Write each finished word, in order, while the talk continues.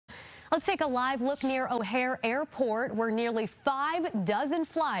Let's take a live look near O'Hare Airport, where nearly 5 dozen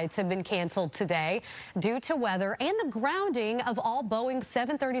flights have been canceled today due to weather and the grounding of all Boeing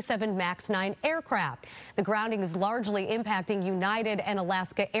 737 MAX 9 aircraft. The grounding is largely impacting United and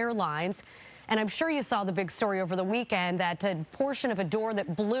Alaska Airlines. And I'm sure you saw the big story over the weekend, that a portion of a door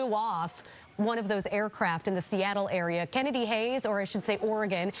that blew off one of those aircraft in the Seattle area. Kennedy Hayes, or I should say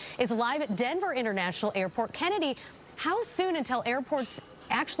Oregon, is live at Denver International Airport. Kennedy, how soon until airports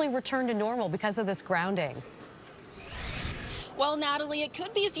actually return to normal because of this grounding? Well, Natalie, it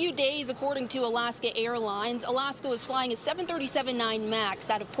could be a few days, according to Alaska Airlines. Alaska was flying a 737-9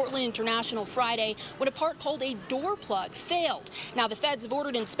 MAX out of Portland International Friday when a part called a door plug failed. Now, the feds have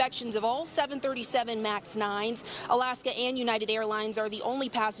ordered inspections of all 737 MAX 9s. Alaska and United Airlines are the only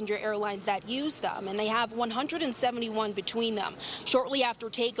passenger airlines that use them, and they have 171 between them. Shortly after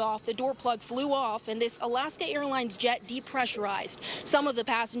takeoff, the door plug flew off, and this Alaska Airlines jet depressurized. Some of the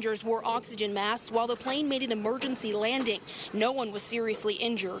passengers wore oxygen masks while the plane made an emergency landing. No one was seriously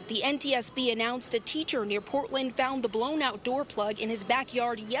injured. The NTSB announced a teacher near Portland found the blown-out door plug in his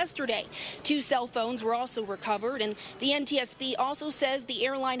backyard yesterday. 2 cell phones were also recovered, and the NTSB also says the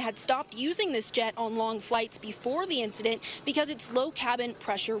airline had stopped using this jet on long flights before the incident because it's low cabin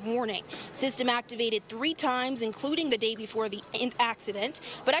pressure warning. System activated 3 times, including the day before the accident,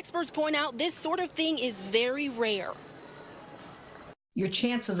 but experts point out this sort of thing is very rare. Your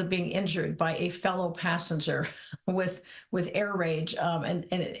chances of being injured by a fellow passenger with air rage and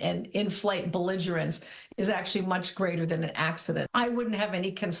in-flight belligerence is actually much greater than an accident. I wouldn't have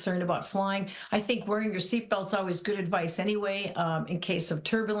any concern about flying. I think wearing your seatbelt is always good advice anyway, in case of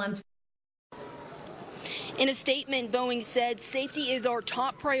turbulence. In a statement, Boeing said safety is our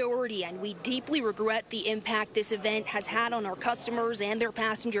top priority, and we deeply regret the impact this event has had on our customers and their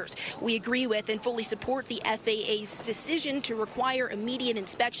passengers. We agree with and fully support the FAA's decision to require immediate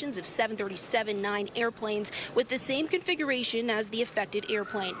inspections of 737-9 airplanes with the same configuration as the affected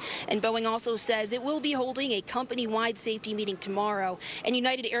airplane. And Boeing also says it will be holding a company-wide safety meeting tomorrow. And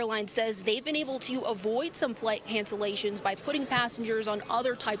United Airlines says they've been able to avoid some flight cancellations by putting passengers on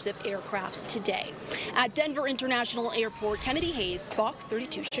other types of aircrafts today. At Denver International Airport, Kennedy Hayes, Fox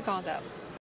 32 Chicago.